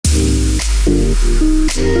In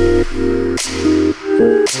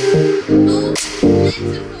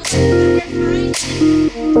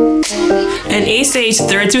ACA's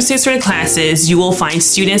 3rd through 6th grade classes, you will find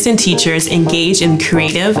students and teachers engaged in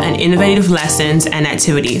creative and innovative lessons and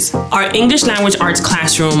activities. Our English language arts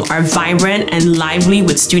classroom are vibrant and lively,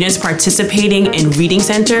 with students participating in reading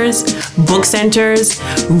centers, book centers,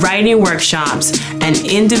 writing workshops, and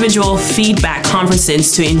individual feedback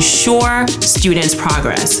conferences to ensure students'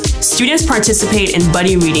 progress. Students participate in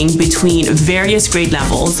buddy reading between various grade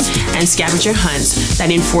levels and scavenger hunts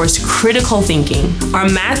that enforce critical thinking. Our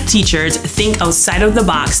math teachers think outside of the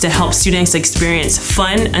box to help students experience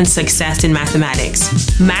fun and success in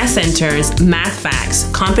mathematics. Math centers, math facts,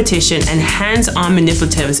 competition, and hands-on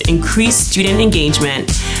manipulatives increase student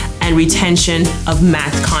engagement and retention of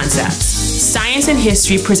math concepts. Science and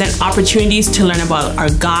history present opportunities to learn about our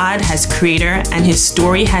God as creator and his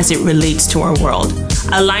story as it relates to our world.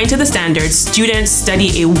 Aligned to the standards, students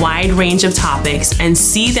study a wide range of topics and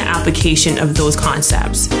see the application of those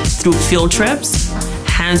concepts through field trips,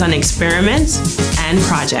 hands-on experiments, and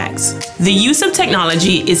projects. The use of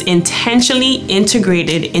technology is intentionally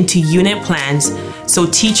integrated into unit plans so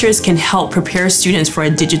teachers can help prepare students for a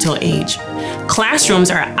digital age. Classrooms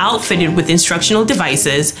are outfitted with instructional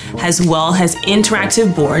devices as well as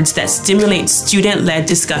interactive boards that stimulate student-led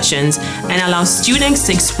discussions and allow students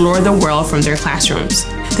to explore the world from their classrooms.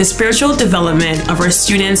 The spiritual development of our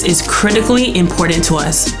students is critically important to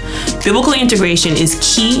us. Biblical integration is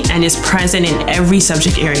key and is present in every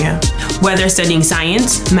subject area. Whether studying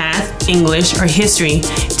science, math, English, or history,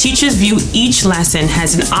 teachers view each lesson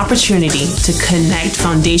as an opportunity to connect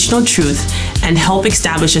foundational truth and help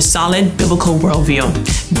establish a solid biblical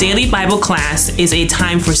worldview. Daily Bible class is a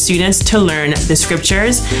time for students to learn the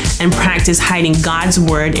scriptures and practice hiding God's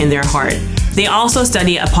word in their heart. They also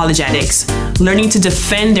study apologetics, learning to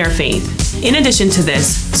defend their faith. In addition to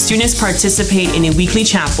this, students participate in a weekly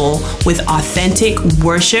chapel with authentic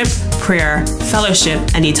worship, prayer, fellowship,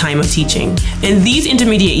 and a time of teaching. In these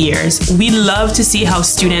intermediate years, we love to see how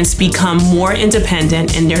students become more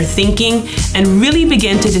independent in their thinking and really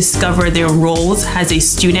begin to discover their roles as a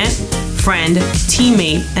student, friend,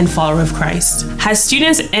 teammate, and follower of Christ. As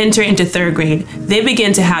students enter into 3rd grade, they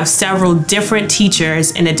begin to have several different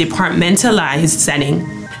teachers in a departmentalized setting.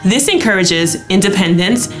 This encourages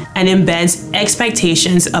independence and embeds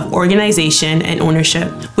expectations of organization and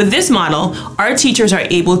ownership. With this model, our teachers are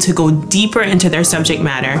able to go deeper into their subject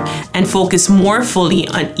matter and focus more fully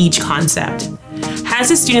on each concept. As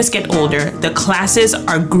the students get older, the classes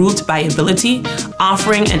are grouped by ability,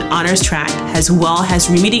 offering an honors track as well as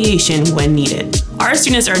remediation when needed. Our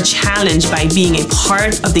students are challenged by being a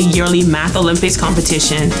part of the yearly Math Olympics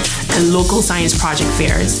competition and local science project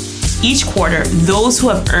fairs. Each quarter, those who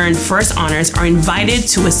have earned first honors are invited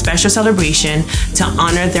to a special celebration to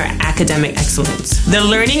honor their academic excellence. The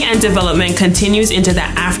learning and development continues into the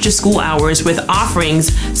after-school hours with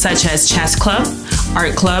offerings such as chess club,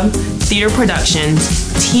 art club, theater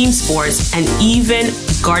productions, team sports, and even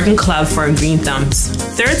garden club for our green thumbs.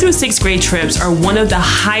 3rd through 6th grade trips are one of the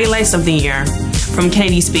highlights of the year, from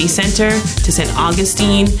Kennedy Space Center to St.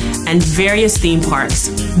 Augustine and various theme parks.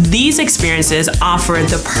 These experiences offer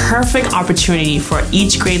the perfect opportunity for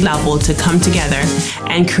each grade level to come together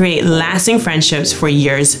and create lasting friendships for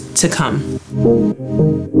years to come.